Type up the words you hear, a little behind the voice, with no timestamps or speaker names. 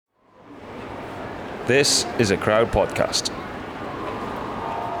This is a Crowd podcast.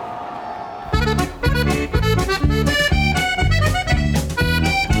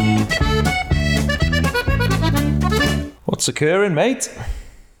 What's occurring, mate?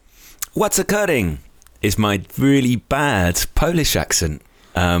 What's occurring is my really bad Polish accent,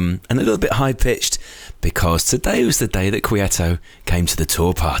 and a little bit high-pitched because today was the day that Kwiato came to the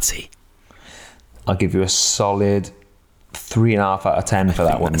tour party. I'll give you a solid 3.5 out of 10 for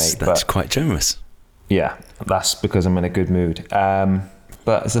that one, mate. That's quite generous. Yeah, that's because I'm in a good mood.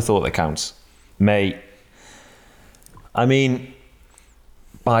 But it's a thought that counts. Mate, I mean,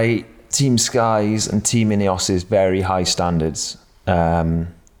 by Team Sky's and Team Ineos's very high standards, prior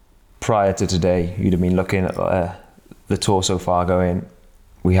to today, you'd have been looking at the tour so far going,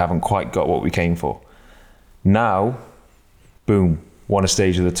 we haven't quite got what we came for. Now, boom, won a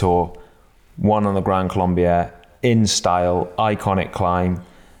stage of the tour, won on the Grand Colombier, in style, iconic climb.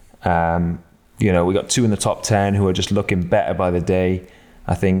 We got 2 in the top 10 who are just looking better by the day.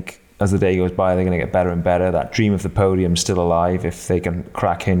 I think as the day goes by, they're going to get better and better. That dream of the podium still alive if they can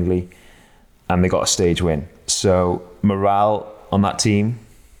crack Hindley. And they got a stage win. So morale on that team,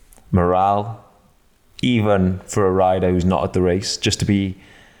 even for a rider who's not at the race, just to be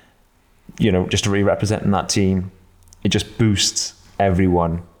representing that team, it just boosts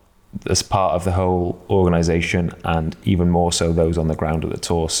everyone as part of the whole organisation, and even more so those on the ground of the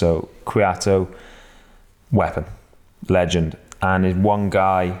tour. So Kwiato, weapon, legend, and is one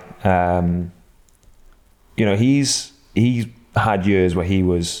guy. He's had years where he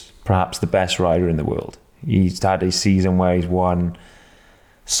was perhaps the best rider in the world. He's had a season where he's won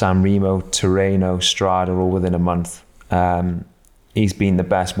San Remo, Tirreno, Strada all within a month. He's been the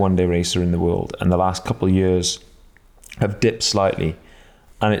best one-day racer in the world, and the last couple of years have dipped slightly.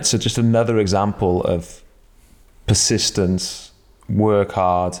 And it's just another example of persistence, work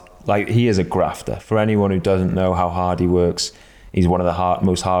hard. Like, he is a grafter. For anyone who doesn't know how hard he works, he's one of the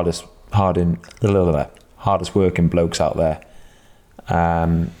hardest working blokes out there.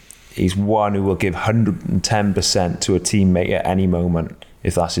 He's one who will give 110% to a teammate at any moment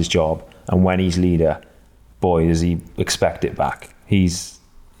if that's his job. And when he's leader, boy, does he expect it back. He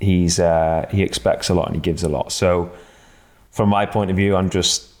expects a lot and he gives a lot. So from my point of view, I'm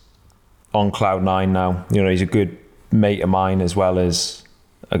just on cloud 9 now. He's a good mate of mine, as well as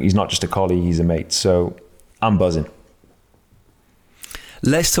he's not just a colleague, he's a mate. So I'm buzzing.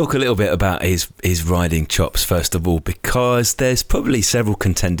 Let's talk a little bit about his riding chops first of all, because there's probably several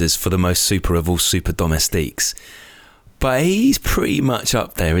contenders for the most super of all super domestiques. But he's pretty much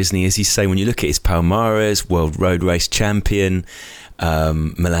up there, isn't he? As you say, when you look at his Palmares, World Road Race Champion,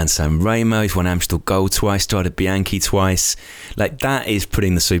 Milan-San Remo, he's won Amstel Gold twice, Strada Bianchi twice. Like, that is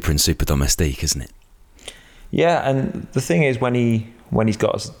putting the super in super domestique, isn't it? Yeah, and the thing is, when he's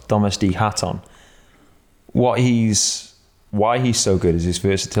got his domestique hat on, why he's so good is his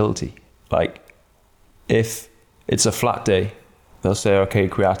versatility. Like, if it's a flat day, they'll say, okay,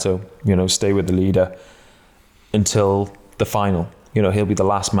 Kwiato, stay with the leader until the final. He'll be the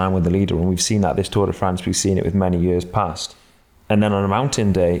last man with the leader, and we've seen that this Tour de France. We've seen it with many years past. And then on a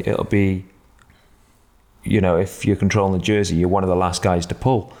mountain day, it'll be, if you're controlling the jersey, you're one of the last guys to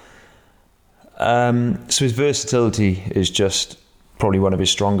pull. So his versatility is just probably one of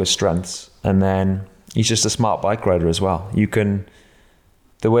his strongest strengths. And then he's just a smart bike rider as well. Look at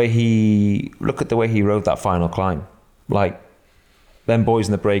the way he rode that final climb. Like, them boys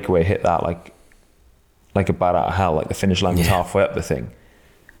in the breakaway hit that like a bat out of hell. Like, the finish line was halfway up the thing.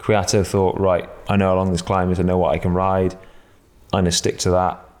 Kwiato thought, right, I know how long this climb is, I know what I can ride. I'm going to stick to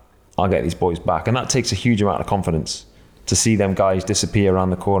that. I'll get these boys back. And that takes a huge amount of confidence to see them guys disappear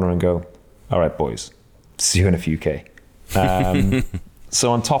around the corner and go, all right, boys, see you in a few K.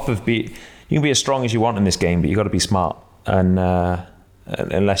 So on top of you can be as strong as you want in this game, but you've got to be smart. And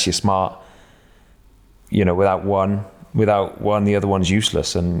unless you're smart, without one, the other one's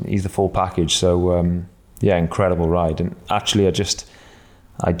useless, and he's the full package. So incredible ride. And actually, I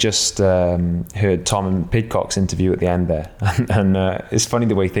just heard Tom Pidcock's interview at the end there, and it's funny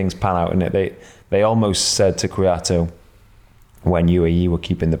the way things pan out. And they almost said to Kwiato, when UAE were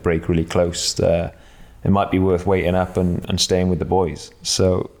keeping the break really close, it might be worth waiting up and staying with the boys.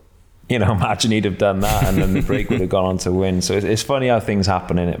 So, imagine he'd have done that, and then the break would have gone on to win. So it's funny how things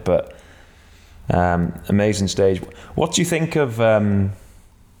happen in it, but amazing stage. What do you think of?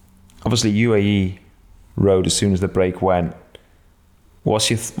 Obviously, UAE rode as soon as the break went. What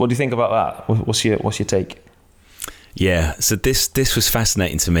do you think about that? What's your take? Yeah, so this was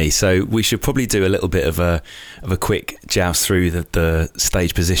fascinating to me. So we should probably do a little bit of a quick joust through the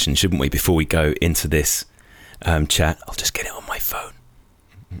stage position, shouldn't we, before we go into this chat? I'll just get it on my phone.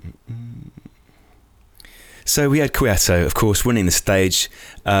 So we had Kwiato, of course, winning the stage.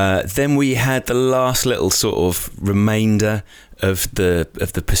 Then we had the last little sort of remainder of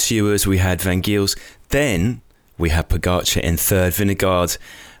the pursuers. We had Van Giels. Then we had Pogačar in third. Vingegaard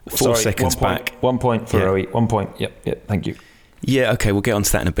 4 seconds back. 1 point for Rowie. 1 point. Yep. Thank you. Yeah, okay, we'll get onto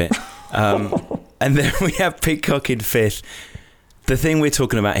that in a bit. And then we have Pidcock in fifth. The thing we're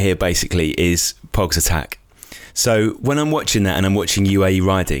talking about here basically is Pog's attack. So when I'm watching that and I'm watching UAE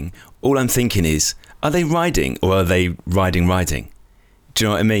riding, all I'm thinking is, are they riding or are they riding? Do you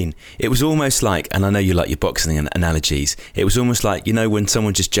know what I mean? It was almost like, and I know you like your boxing analogies, it was almost like, you know, when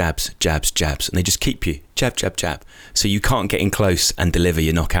someone just jabs, and they just keep you, jab, so you can't get in close and deliver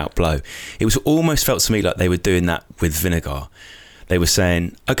your knockout blow. It was almost felt to me like they were doing that with Vingegaard. They were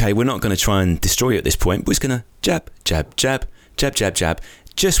saying, okay, we're not going to try and destroy you at this point, we're just going to jab.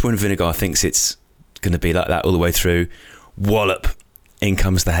 Just when Vingegaard thinks it's going to be like that all the way through, wallop, in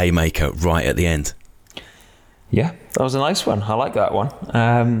comes the haymaker right at the end. Yeah, that was a nice one. I like that one.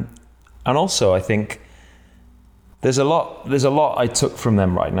 And also, I think there's a lot I took from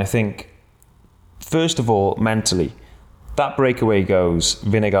them, right? And I think, first of all, mentally, that breakaway goes,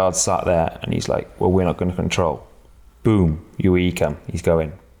 Vingegaard sat there and he's like, well, we're not going to control. Boom, UAE come. He's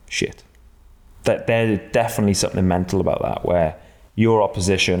going, shit. There's definitely something mental about that, where your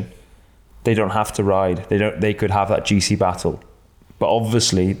opposition, they don't have to ride. They could have that GC battle. But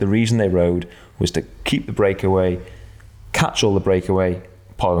obviously, the reason they rode was to keep the breakaway, catch all the breakaway,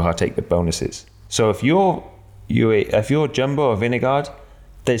 Pogačar take the bonuses. So if you're Jumbo or Vingegaard,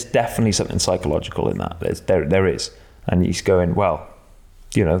 there's definitely something psychological in that. There is. And he's going, well,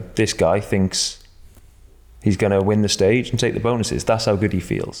 you know, this guy thinks he's going to win the stage and take the bonuses. That's how good he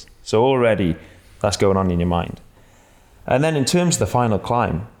feels. So already that's going on in your mind. And then in terms of the final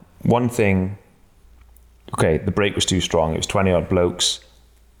climb, one thing, okay, the break was too strong. It was 20 odd blokes.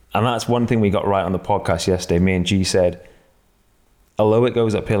 And that's one thing we got right on the podcast yesterday. Me and G said, although it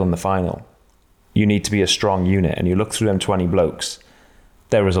goes uphill in the final, you need to be a strong unit. And you look through them 20 blokes,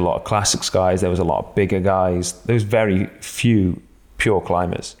 there was a lot of classics guys. There was a lot of bigger guys. There was very few pure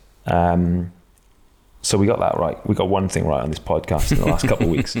climbers. So we got that right. We got one thing right on this podcast in the last couple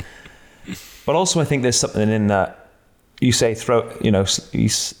of weeks. But also I think there's something in that you say,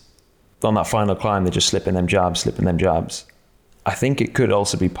 on that final climb, they're just slipping them jabs. I think it could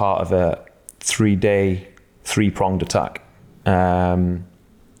also be part of a 3-day, 3-pronged attack.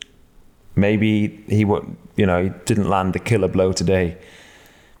 Maybe he didn't land the killer blow today.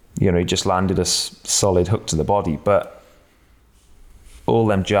 You know, he just landed a solid hook to the body, but all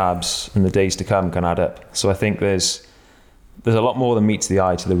them jabs in the days to come can add up. So I think there's a lot more than meets the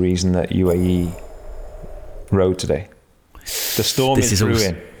eye to the reason that UAE rode today. The storm is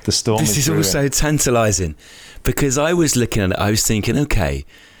brewing. This is also tantalising, because I was looking at it, I was thinking, okay,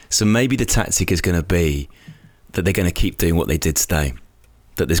 so maybe the tactic is going to be that they're going to keep doing what they did today,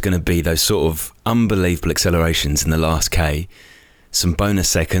 that there's going to be those sort of unbelievable accelerations in the last K, some bonus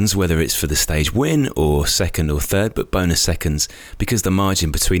seconds, whether it's for the stage win or second or third, but bonus seconds, because the margin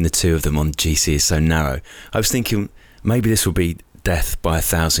between the two of them on GC is so narrow. I was thinking maybe this will be death by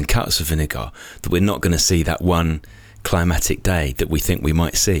 1,000 cuts of Vingegaard, that we're not going to see that one climatic day that we think we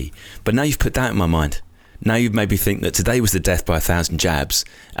might see. But now you've put that in my mind. Now you've made me think that today was the death by 1,000 jabs,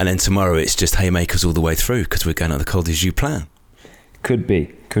 and then tomorrow it's just haymakers all the way through because we're going on the Col d'Azur plan. Could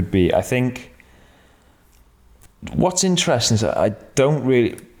be. I think what's interesting is I don't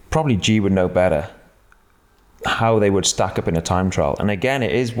really, probably G would know better how they would stack up in a time trial. And again,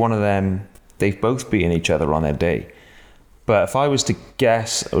 it is one of them, they've both beaten each other on their day. But if I was to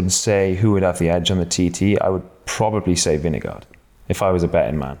guess and say who would have the edge on the TT, I would probably say Vingegaard, if I was a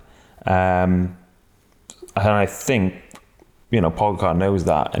betting man. And I think, Pogačar knows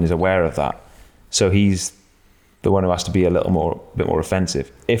that and is aware of that. So he's the one who has to be a bit more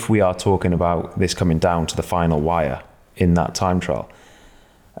offensive if we are talking about this coming down to the final wire in that time trial.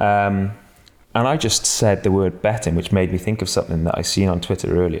 And I just said the word betting, which made me think of something that I seen on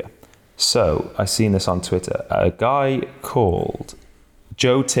Twitter earlier. So I seen this on Twitter. A guy called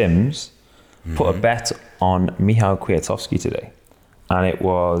Joe Timms put a bet on Michał Kwiatkowski today, and it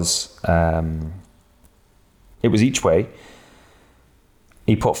was each way.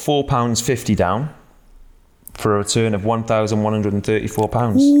 He put £4.50 down for a return of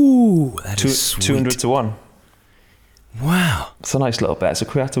 £1,134. Ooh, that is sweet. 200 to 1. Wow. It's a nice little bet. So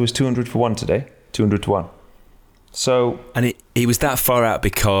Kwiato was 200 for 1 today, 200 to 1. So, and he was that far out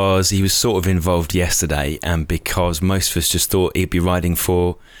because he was sort of involved yesterday, and because most of us just thought he'd be riding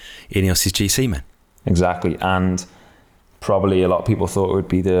for Ineos's GC man. Exactly, and probably a lot of people thought it would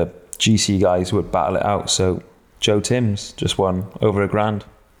be the GC guys who would battle it out. So Joe Timms just won over £1,000.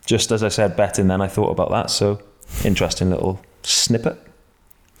 just as I said betting, then I thought about that. So interesting little snippet.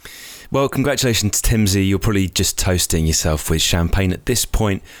 Well, congratulations to Timsy. You're probably just toasting yourself with champagne at this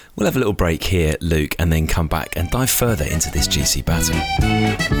point. We'll have a little break here, Luke, and then come back and dive further into this GC battle.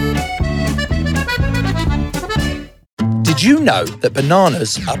 Did you know that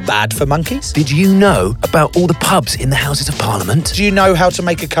bananas are bad for monkeys? Did you know about all the pubs in the Houses of Parliament? Do you know how to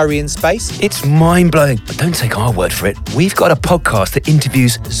make a curry in space? It's mind-blowing, but don't take our word for it. We've got a podcast that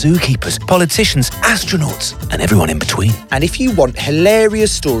interviews zookeepers, politicians, astronauts, and everyone in between. And if you want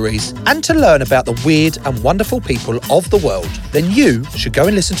hilarious stories and to learn about the weird and wonderful people of the world, then you should go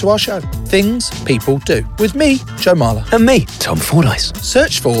and listen to our show, Things People Do, with me, Joe Marler. And me, Tom Fordyce.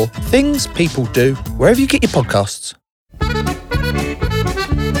 Search for Things People Do wherever you get your podcasts.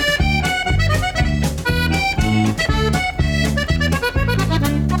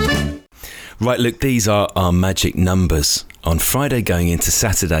 Right, look, these are our magic numbers. On Friday going into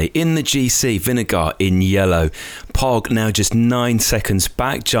Saturday, in the GC, Vinegar in yellow. Pog now just 9 seconds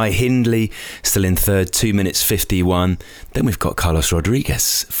back. Jai Hindley still in third, 2 minutes 51. Then we've got Carlos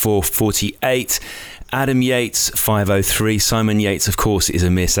Rodriguez, 4:48. Adam Yates, 5:03. Simon Yates, of course, is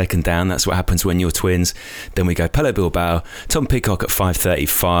a mere second down. That's what happens when you're twins. Then we go Pelo Bilbao, Tom Pidcock at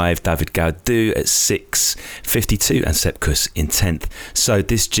 5:35, David Gaudu at 6:52, and Sepp Kuss in 10th. So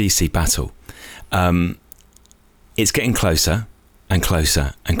this GC battle, it's getting closer and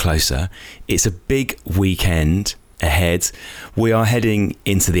closer and closer. It's a big weekend ahead. We are heading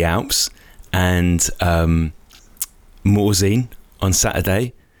into the Alps and Morzine on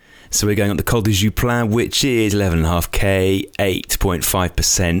Saturday. So we're going up the Col du Jouplan, which is 11.5k,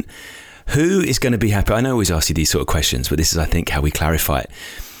 8.5%. Who is going to be happy? I know I always ask you these sort of questions, but this is, I think, how we clarify it.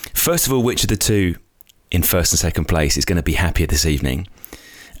 First of all, which of the two in first and second place is going to be happier this evening?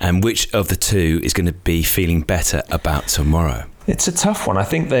 And which of the two is going to be feeling better about tomorrow? It's a tough one. I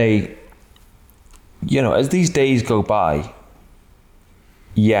think they, as these days go by,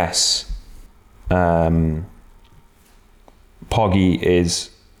 yes, Poggy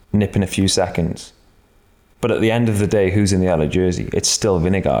is nipping a few seconds. But at the end of the day, who's in the yellow jersey? It's still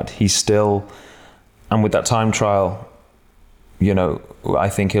Vingegaard. He's still, and with that time trial, I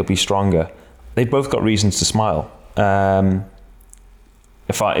think he'll be stronger. They've both got reasons to smile.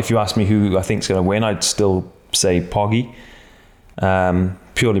 If you ask me who I think is going to win, I'd still say Poggy,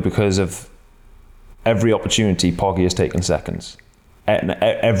 purely because of every opportunity Poggy has taken seconds.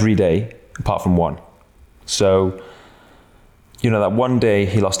 Every day, apart from one. So, that one day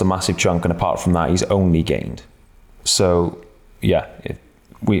he lost a massive chunk, and apart from that, he's only gained. So, yeah,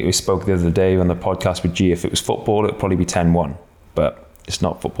 we spoke the other day on the podcast with G. If it was football, it would probably be 10-1. But it's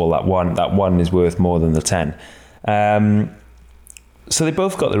not football. That one is worth more than the 10. So they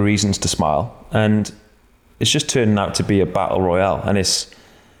both got the reasons to smile, and it's just turning out to be a battle royale. And it's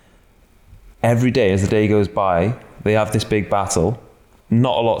every day, as the day goes by, they have this big battle.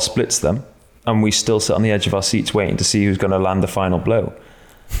 Not a lot splits them. And we still sit on the edge of our seats waiting to see who's going to land the final blow.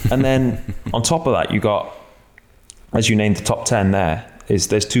 And then on top of that, you got, as you named the top 10 there's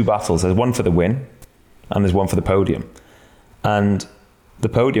two battles. There's one for the win and there's one for the podium. And the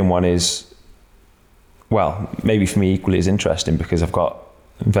podium one is, well, maybe for me equally as interesting because I've got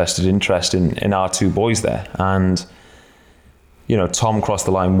invested interest in our two boys there. And, Tom crossed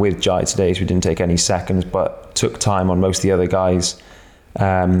the line with Jai today, so we didn't take any seconds, but took time on most of the other guys.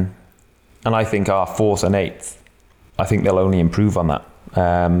 And I think our 4th and 8th, I think they'll only improve on that.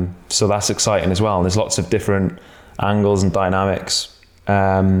 So that's exciting as well. And there's lots of different angles and dynamics.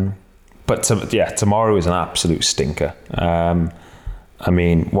 But tomorrow is an absolute stinker. What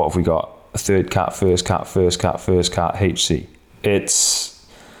have we got? A third cat, first cat, HC. It's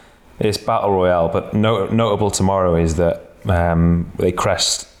battle royale, but notable tomorrow is that they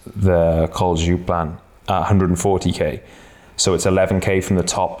crest the Col du Jouplan at 140k. So it's 11k from the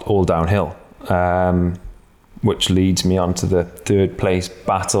top, all downhill, which leads me on to the third place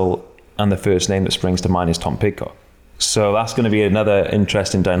battle, and the first name that springs to mind is Tom Pidcock. So that's going to be another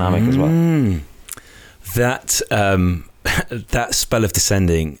interesting dynamic as well. That spell of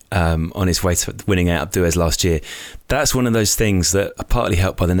descending on his way to winning out Duez last year, that's one of those things that, partly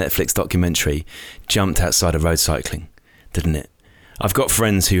helped by the Netflix documentary, jumped outside of road cycling, didn't it? I've got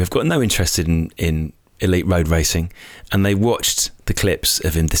friends who have got no interest in elite road racing, and they watched the clips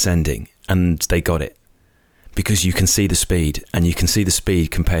of him descending and they got it, because you can see the speed, and you can see the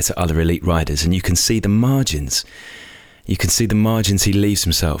speed compared to other elite riders, and you can see the margins. You can see the margins he leaves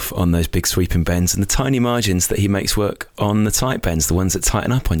himself on those big sweeping bends, and the tiny margins that he makes work on the tight bends, the ones that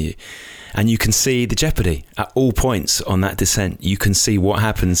tighten up on you. And you can see the jeopardy at all points on that descent. You can see what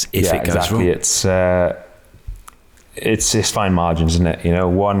happens if it goes wrong. It's it's fine margins, isn't it?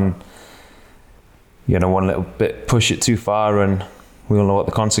 One little bit push it too far, and we all know what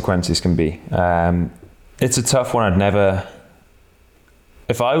the consequences can be. It's a tough one.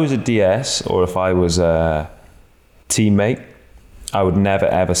 If I was a DS or if I was a teammate, I would never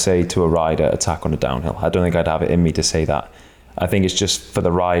ever say to a rider, attack on a downhill. I don't think I'd have it in me to say that. I think it's just for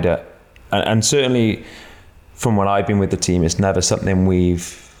the rider, and certainly from when I've been with the team, it's never something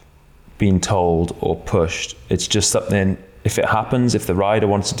we've been told or pushed. It's just something, if it happens, if the rider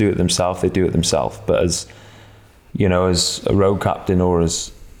wants to do it themselves, they do it themselves. But as a road captain, or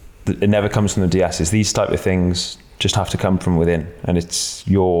it never comes from the DSs. These type of things just have to come from within, and it's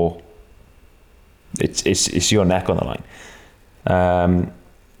your neck on the line.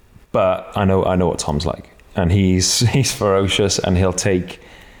 But I know what Tom's like, and he's ferocious, and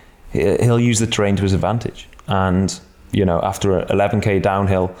he'll use the terrain to his advantage. And after a 11k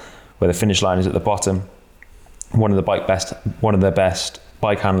downhill, where the finish line is at the bottom, one of the best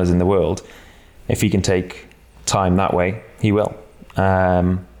bike handlers in the world, if he can take time that way, he will.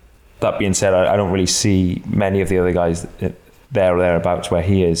 That being said, I don't really see many of the other guys there or thereabouts where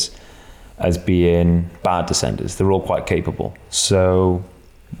he is as being bad descenders. They're all quite capable. So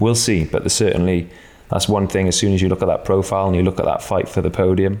we'll see. But that's one thing. As soon as you look at that profile and you look at that fight for the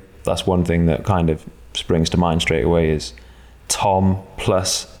podium, that's one thing that kind of springs to mind straight away is Tom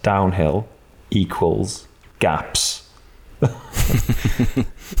plus downhill equals gaps.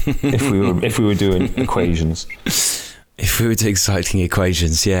 if we were doing equations. If we were doing cycling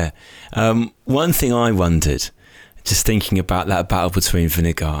equations, yeah. One thing I wondered, just thinking about that battle between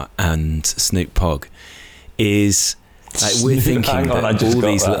Vinegar and Snoop Pogg, is like we're thinking that all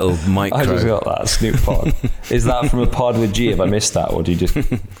these little micro... I just got that, Snoop Pogg. Is that from a pod with G? Have I missed that, or do you just...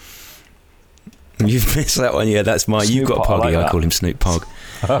 You've missed that one, yeah, that's my... You've got Poggy, I call him Snoop Pogg.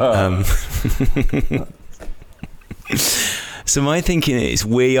 So my thinking is,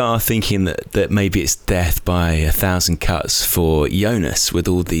 we are thinking that maybe it's death by 1,000 cuts for Jonas with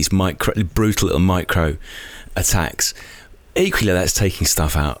all these brutal little micro attacks. Equally, that's taking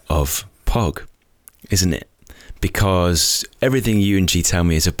stuff out of Pog, isn't it? Because everything you and G tell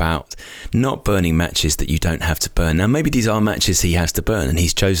me is about not burning matches that you don't have to burn. Now, maybe these are matches he has to burn and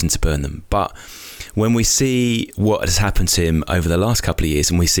he's chosen to burn them, but when we see what has happened to him over the last couple of years,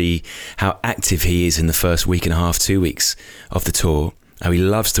 and we see how active he is in the first week and a half, 2 weeks of the Tour, how he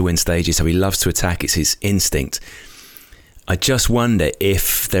loves to win stages, how he loves to attack, it's his instinct. I just wonder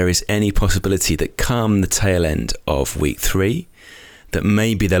if there is any possibility that come the tail end of week 3, that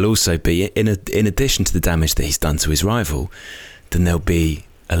maybe there'll also be, in addition to the damage that he's done to his rival, then there'll be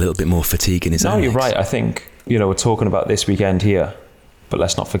a little bit more fatigue in his own legs. No, you're right. I think, we're talking about this weekend here, but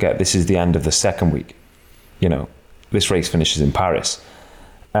let's not forget this is the end of the second week. This race finishes in Paris.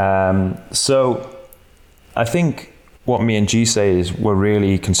 So I think what me and G say is we're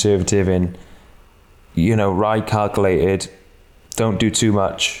really conservative in, ride calculated, don't do too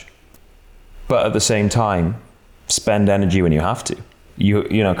much, but at the same time, spend energy when you have to.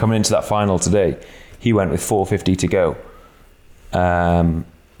 Coming into that final today, he went with 450 to go.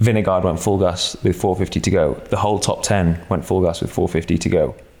 Vingegaard went full gas with 450 to go. The whole top 10 went full gas with 450 to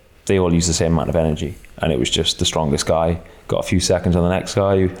go. They all used the same amount of energy, and it was just the strongest guy got a few seconds on the next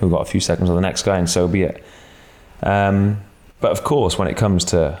guy, who got a few seconds on the next guy, and so be it. But of course, when it comes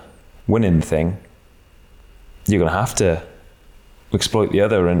to winning the thing, you're going to have to exploit the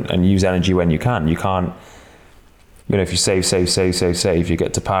other and use energy when you can. You can't, if you save, you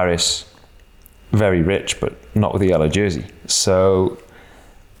get to Paris very rich, but not with a yellow jersey. So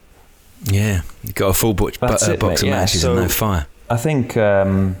yeah, you got a full box of matches and no fire. I think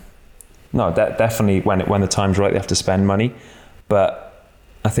definitely when the time's right, they have to spend money. But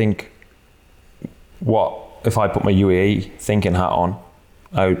I think if I put my UAE thinking hat on,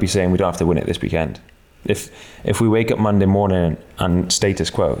 I would be saying we don't have to win it this weekend. If we wake up Monday morning and status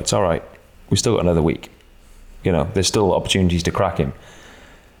quo, it's all right. We've still got another week. There's still opportunities to crack him.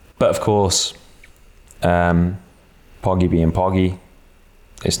 But of course, Poggy being Poggy,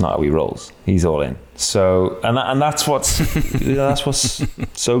 it's not how he rolls. He's all in. So, and that's what's that's what's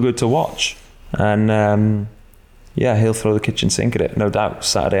so good to watch. And he'll throw the kitchen sink at it, no doubt,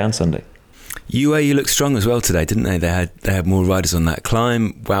 Saturday and Sunday. UAE looked strong as well today, didn't they? They had more riders on that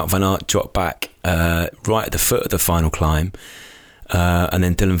climb. Wout van Aert dropped back right at the foot of the final climb. And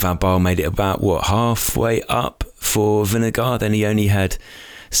then Dylan van Baarle made it about, halfway up for Vingegaard. Then he only had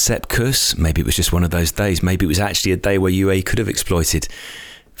Sepp Kuss. Maybe it was just one of those days. Maybe it was actually a day where UAE could have exploited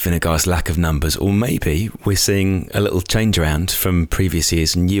Vingegaard's lack of numbers. Or maybe we're seeing a little change around from previous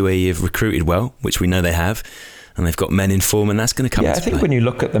years, and UAE have recruited well, which we know they have, and they've got men in form, and that's going to come into play. I think when you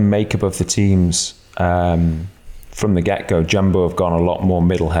look at the makeup of the teams, from the get-go, Jumbo have gone a lot more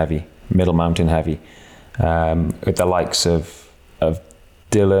middle mountain heavy, with the likes of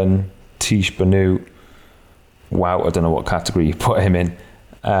Dylan, Tish Banu. Wow, I don't know what category you put him in.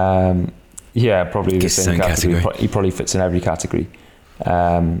 Probably the same category. He probably fits in every category.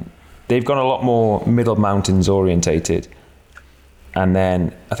 They've gone a lot more middle mountains orientated, and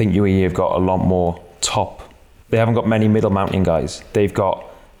then I think UAE have got a lot more top. They haven't got many middle mountain guys. They've got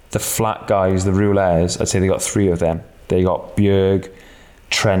the flat guys, the rouleurs. I'd say they got 3 of them. They got Bjerg,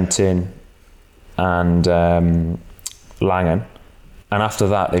 Trentin, and Langen, and after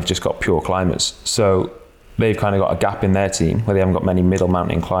that they've just got pure climbers. So they've kind of got a gap in their team where they haven't got many middle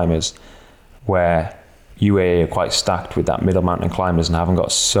mountain climbers, where UAE are quite stacked with that middle mountain climbers and haven't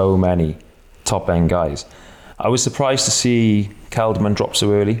got so many top end guys. I was surprised to see Kelderman drop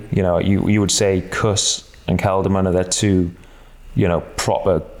so early. You know, you would say Kuss and Kelderman are their 2,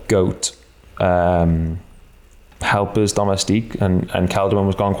 proper GOAT helpers domestique, and Kelderman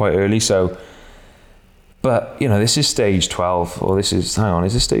was gone quite early. So, but this is stage 12, or is this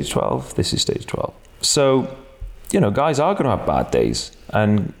stage 12? This is stage 12. So, guys are going to have bad days,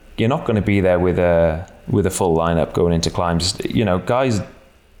 and you're not going to be there with a full lineup going into climbs. Guys,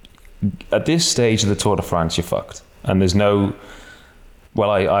 at this stage of the Tour de France, you're fucked, and there's no. Well,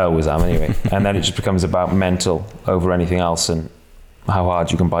 I always am anyway, and then it just becomes about mental over anything else and how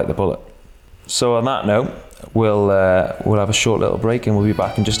hard you can bite the bullet. So on that note, we'll have a short little break, and we'll be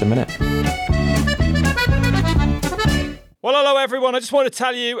back in just a minute. Well, hello everyone. I just want to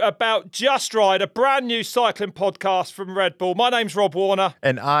tell you about Just Ride, a brand new cycling podcast from Red Bull. My name's Rob Warner.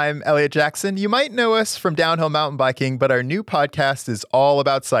 And I'm Elliot Jackson. You might know us from downhill mountain biking, but our new podcast is all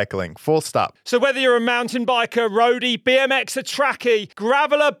about cycling, full stop. So whether you're a mountain biker, roadie, BMXer, trackie,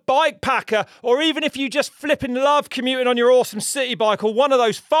 graveler, bike packer, or even if you just flipping love commuting on your awesome city bike or one of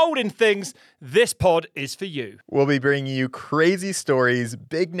those folding things, this pod is for you. We'll be bringing you crazy stories,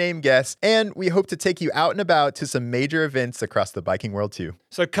 big name guests, and we hope to take you out and about to some major events across the biking world too.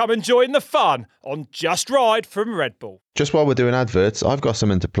 So come and join the fun on Just Ride from Red Bull. Just while we're doing adverts, I've got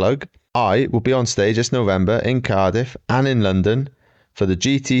something to plug. I will be on stage this November in Cardiff and in London for the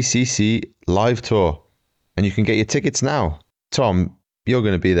GTCC live tour. And you can get your tickets now. Tom, you're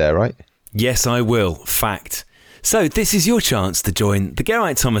going to be there, right? Yes, I will. Fact. So this is your chance to join the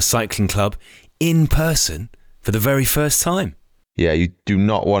Geraint Thomas Cycling Club in person for the very first time. Yeah, you do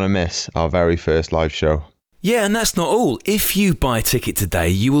not want to miss our very first live show. Yeah, and that's not all. If you buy a ticket today,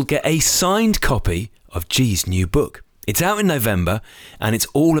 you will get a signed copy of G's new book. It's out in November, and it's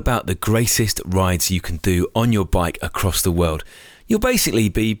all about the greatest rides you can do on your bike across the world. You'll basically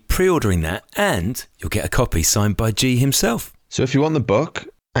be pre-ordering that, and you'll get a copy signed by G himself. So if you want the book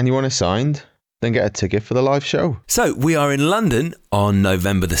and you want it signed, then get a ticket for the live show. So we are in London on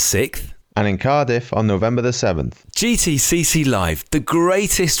November the 6th. And in Cardiff on November the 7th. GTCC Live, the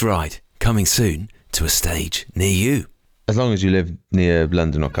greatest ride, coming soon to a stage near you. As long as you live near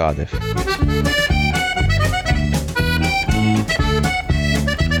London or Cardiff.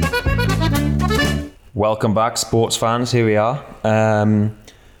 Welcome back, sports fans. Here we are.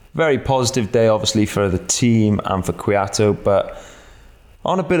 Very positive day, obviously, for the team and for Kwiato, but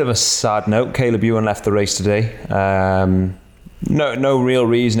on a bit of a sad note, Caleb Ewan left the race today. No real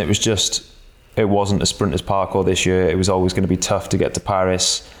reason. It wasn't a sprinters parkour this year. It was always going to be tough to get to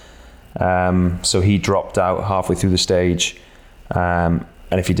Paris. So he dropped out halfway through the stage. And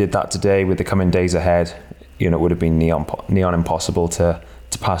if he did that today with the coming days ahead, it would have been neon impossible to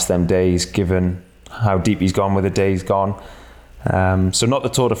pass them days, given how deep he's gone with the days gone. So not the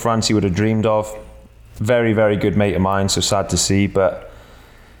Tour de France he would have dreamed of. Very, very good mate of mine, so sad to see. But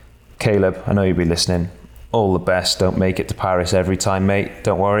Caleb, I know you'll be listening. All the best. Don't make it to Paris every time, mate.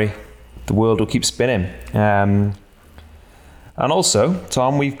 Don't worry. The world will keep spinning. And also,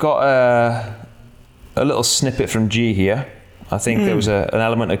 Tom, we've got a little snippet from G here. I think there was an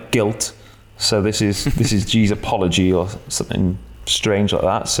element of guilt. So this is G's apology or something strange like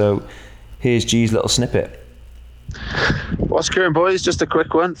that. So here's G's little snippet. What's current, boys? Just a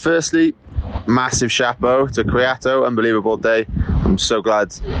quick one. Firstly, massive chapeau to Kwiato. Unbelievable day. I'm so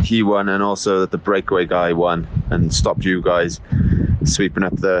glad he won, and also that the breakaway guy won and stopped you guys sweeping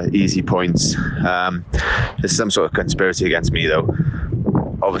up the easy points. There's some sort of conspiracy against me, though.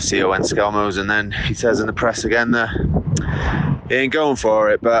 Obviously, I went Skelmos, and then he says in the press again that he ain't going for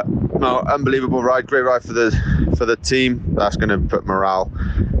it. But no, unbelievable ride, great ride for the team. That's going to put morale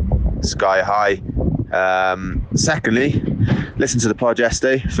sky high. Secondly, listened to the pod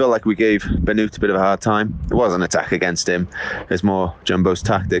yesterday. I feel like we gave Benut a bit of a hard time. It was an attack against him. It's more Jumbo's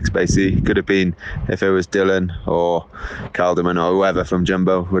tactics, basically. Could have been if it was Dylan or Calderman or whoever from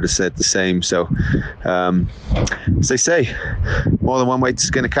Jumbo would have said the same. So, as they say, more than one way to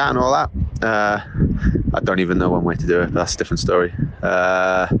skin a cat and all that. I don't even know one way to do it, but that's a different story.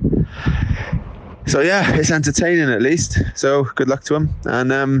 So yeah, it's entertaining at least. So good luck to him.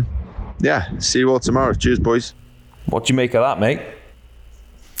 And see you all tomorrow. Cheers, boys. What do you make of that, mate?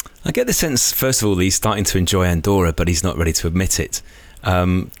 I get the sense, first of all, he's starting to enjoy Andorra, but he's not ready to admit it.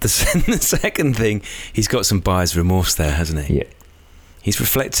 The second thing, he's got some buyer's remorse there, hasn't he? Yeah. He's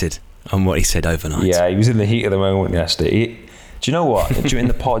reflected on what he said overnight. Yeah, he was in the heat of the moment yesterday. Do you know what? During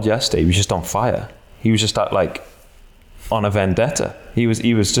the pod yesterday, he was just on fire. He was just on a vendetta. He was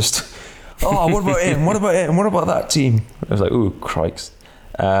just, what about him? What about him? What about that team? I was like, ooh, Christ.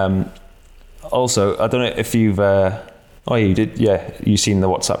 Also, I don't know if you've... you did? Yeah, you've seen the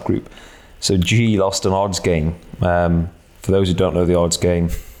WhatsApp group. So G lost an odds game. For those who don't know the odds game,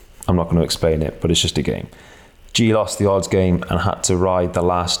 I'm not going to explain it, but it's just a game. G lost the odds game and had to ride the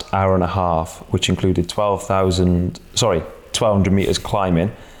last hour and a half, which included 1,200 metres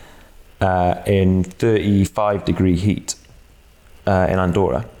climbing in 35-degree heat in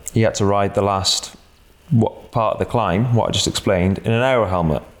Andorra. He had to ride the last part of the climb, what I just explained, in an aero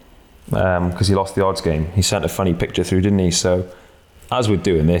helmet because he lost the odds game. He sent a funny picture through, didn't he? So as we're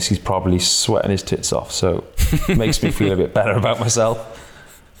doing this, he's probably sweating his tits off. So it makes me feel a bit better about myself.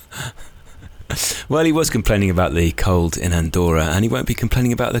 Well, he was complaining about the cold in Andorra, and he won't be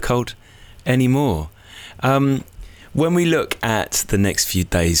complaining about the cold anymore. When we look at the next few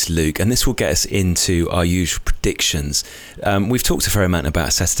days, Luke, and this will get us into our usual predictions, we've talked a fair amount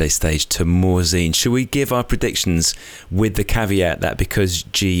about Saturday stage to Morzine. Should we give our predictions with the caveat that because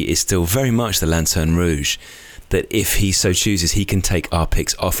G is still very much the Lanterne Rouge, that if he so chooses, he can take our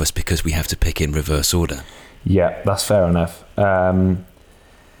picks off us because we have to pick in reverse order? Yeah, that's fair enough.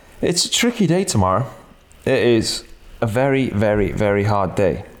 It's a tricky day tomorrow. It is a very, very, very hard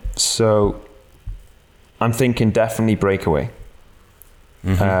day. So I'm thinking definitely breakaway.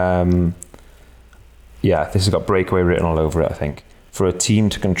 Mm-hmm. This has got breakaway written all over it, I think. For a team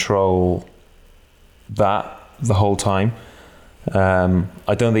to control that the whole time,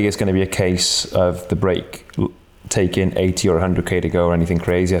 I don't think it's going to be a case of the break taking 80 or 100k to go or anything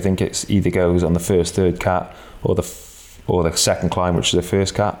crazy. I think it's either goes on the first third cat or the second climb, which is the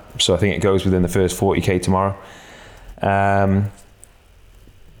first cat. So I think it goes within the first 40k tomorrow.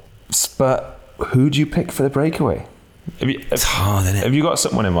 But who do you pick for the breakaway? It's hard, isn't it? Have you got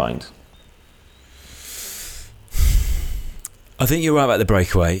someone in mind? I think you're right about the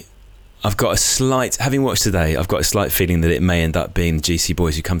breakaway. Having watched today, I've got a slight feeling that it may end up being the GC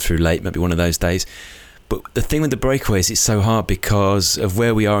boys who come through late, maybe one of those days. But the thing with the breakaway is it's so hard because of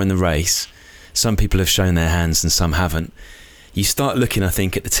where we are in the race. Some people have shown their hands and some haven't. You start looking, I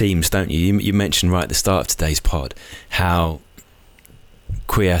think, at the teams, don't you? You mentioned right at the start of today's pod how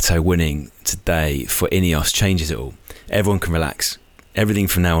Kwiato winning today for Ineos changes it all. Everyone can relax. Everything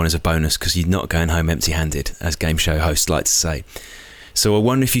from now on is a bonus because you're not going home empty-handed, as game show hosts like to say. So I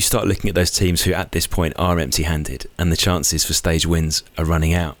wonder if you start looking at those teams who at this point are empty-handed and the chances for stage wins are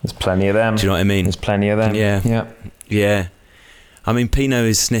running out. There's plenty of them. Do you know what I mean? There's plenty of them. Yeah. I mean, Pinot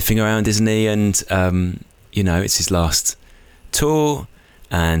is sniffing around, isn't he? And, it's his last tour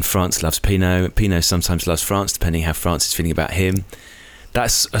and France loves Pinot. Pinot sometimes loves France, depending how France is feeling about him.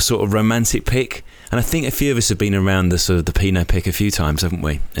 That's a sort of romantic pick. And I think a few of us have been around the sort of the Pinot pick a few times, haven't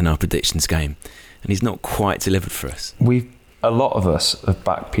we, in our predictions game? And he's not quite delivered for us. A lot of us have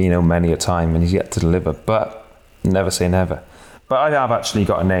backed Pinot many a time and he's yet to deliver, but never say never. But I have actually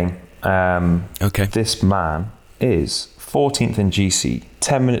got a name. Okay. This man is 14th in GC,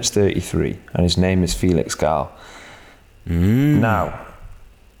 10 minutes 33, and his name is Felix Gall. Now,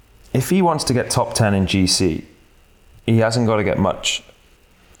 if he wants to get top 10 in GC, he hasn't got to get much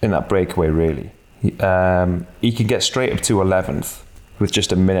in that breakaway, really. He can get straight up to 11th with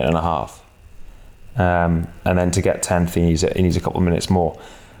just a minute and a half. And then to get 10th, he needs a couple of minutes more.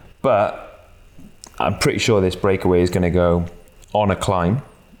 But I'm pretty sure this breakaway is going to go on a climb.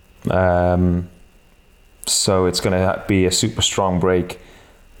 So it's going to be a super strong break.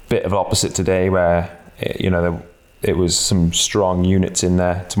 Bit of opposite today where, it was some strong units in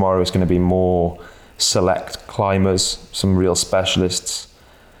there. Tomorrow is going to be more select climbers, some real specialists.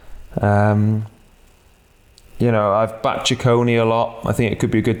 I've backed Ciccone a lot. I think it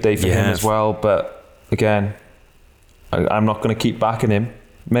could be a good day for him as well. But again, I'm not going to keep backing him.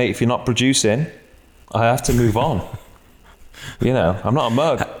 Mate, if you're not producing, I have to move on. I'm not a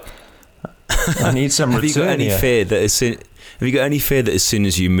mug. I need some return. Have Have you got any fear that as soon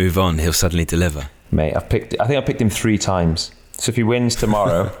as you move on, he'll suddenly deliver? Mate, I think I picked him 3 times. So if he wins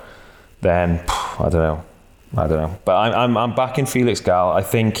tomorrow, then I don't know. But I'm backing Felix Gal. I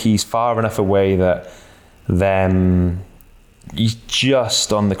think he's far enough away that he's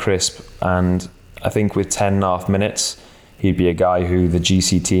just on the crisp, and I think with 10.5 minutes, he'd be a guy who the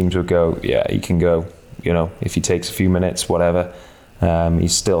GC teams would go, yeah, he can go. You know, if he takes a few minutes, whatever.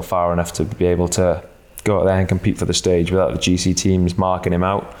 He's still far enough to be able to go out there and compete for the stage without the GC teams marking him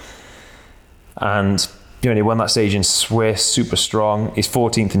out. And he won that stage in Swiss, super strong. He's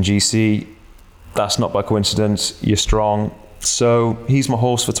 14th in GC. That's not by coincidence. You're strong. So he's my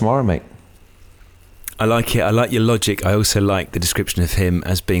horse for tomorrow, mate. I like it. I like your logic. I also like the description of him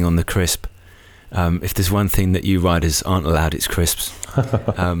as being on the crisp. If there's one thing that you riders aren't allowed, it's crisps.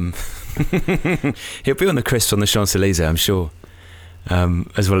 He'll be on the crisps on the Champs-Élysées, I'm sure.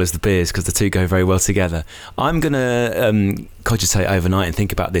 As well as the beers, because the two go very well together. I'm going to cogitate overnight and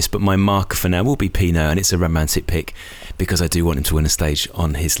think about this, but my marker for now will be Pinot, and it's a romantic pick because I do want him to win a stage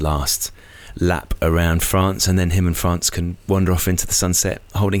on his last lap around France, and then him and France can wander off into the sunset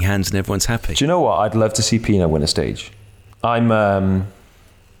holding hands and everyone's happy. Do you know what? I'd love to see Pinot win a stage. I'm a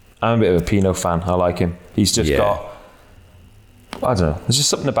bit of a Pinot fan. I like him. He's just got, I don't know, there's just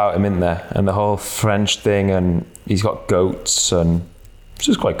something about him in there, and the whole French thing, and he's got goats, and it's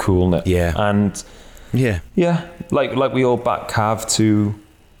just quite cool, isn't it? Yeah. And like we all back Cav to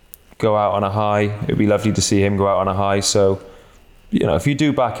go out on a high. It'd be lovely to see him go out on a high. So, if you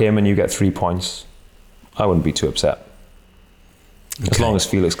do back him and you get 3 points, I wouldn't be too upset. As long as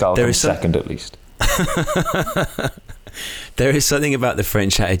Felix Gal comes second at least. There is something about the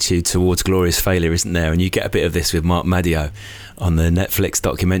French attitude towards glorious failure, isn't there? And you get a bit of this with Marc Madiot on the Netflix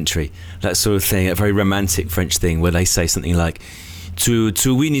documentary. That sort of thing, a very romantic French thing where they say something like, to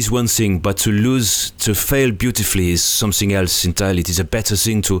win is one thing, but to fail beautifully is something else entirely. It is a better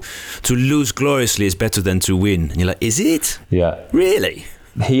thing to lose gloriously is better than to win. And you're like, is it? Yeah. Really?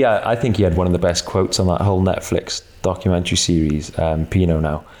 I think he had one of the best quotes on that whole Netflix documentary series, Pinot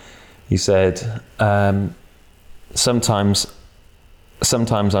now. He said, Sometimes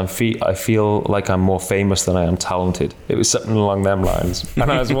I feel like I'm more famous than I am talented. It was something along them lines.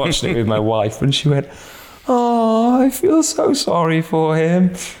 And I was watching it with my wife, and she went, "Oh, I feel so sorry for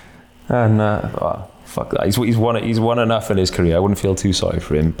him." And fuck that. He's won enough in his career. I wouldn't feel too sorry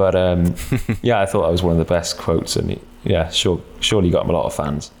for him. But I thought that was one of the best quotes, and surely got him a lot of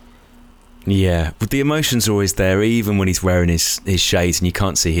fans. Yeah, but the emotions are always there, even when he's wearing his shades and you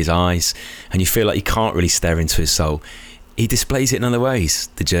can't see his eyes and you feel like you can't really stare into his soul. He displays it in other ways.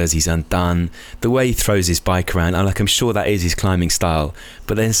 The jersey's undone, the way he throws his bike around, and I'm sure that is his climbing style,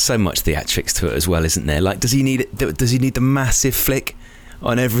 but there's so much theatrics to it as well, isn't there? Like, does he need the massive flick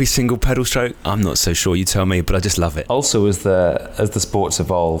on every single pedal stroke? I'm not so sure, you tell me, but I just love it. Also, as the sport's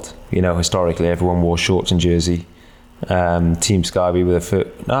evolved, historically everyone wore shorts and jersey. Team Skyby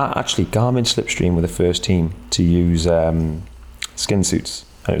Garmin Slipstream were the first team to use skin suits,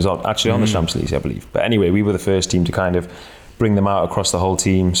 and it was on the Champs-Élysées, I believe. But anyway, we were the first team to kind of bring them out across the whole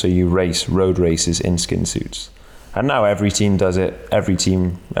team, so you race road races in skin suits. And now every team does it. Every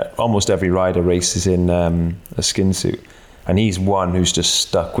team, almost every rider races in a skin suit, and he's one who's just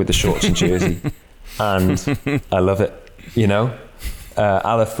stuck with the shorts and jersey, and I love it.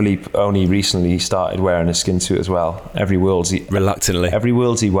 Alaphilippe only recently started wearing a skin suit as well. Every Worlds he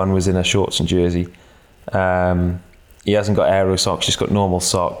won was in a shorts and jersey. He hasn't got aero socks, just got normal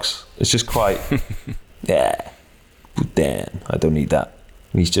socks. It's just quite damn, I don't need that.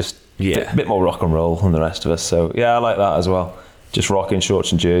 He's just a bit more rock and roll than the rest of us. So I like that as well. Just rocking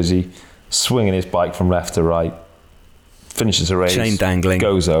shorts and jersey, swinging his bike from left to right, finishes a race, chain dangling,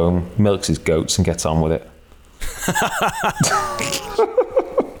 goes home, milks his goats and gets on with it.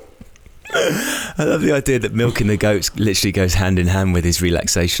 I love the idea that milking the goats literally goes hand in hand with his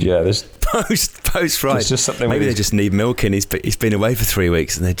relaxation. Yeah, there's post ride. Just something. Maybe they just need milking. He's been away for 3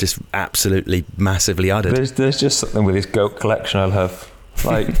 weeks and they're just absolutely massively uddered. There's just something with his goat collection I love.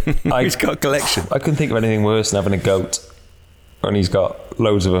 He's got a collection. I couldn't think of anything worse than having a goat, and he's got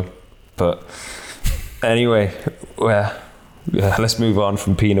loads of them. But anyway, let's move on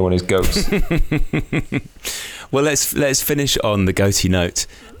from Pinot and his goats. Well, let's finish on the goatee note,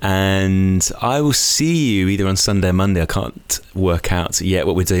 and I will see you either on Sunday or Monday. I can't work out yet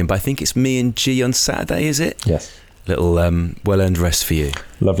what we're doing, but I think it's me and G on Saturday, is it? Yes. Little well-earned rest for you.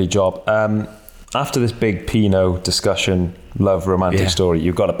 Lovely job. After this big Pinot discussion, love, romantic story,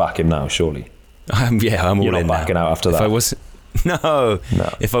 you've got to back him now, surely. I'm all in now. You're not backing out after that. No.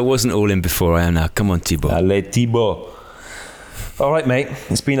 If I wasn't all in before, I am now. Come on, Thibaut. Allez, Thibaut. All right, mate.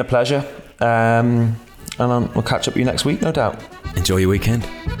 It's been a pleasure. And we'll catch up with you next week, no doubt. Enjoy your weekend.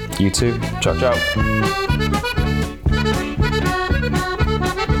 You too. Ciao, ciao.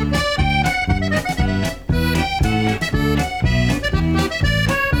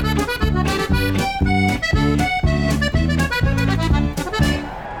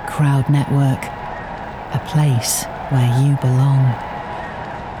 Crowd Network, a place where you belong.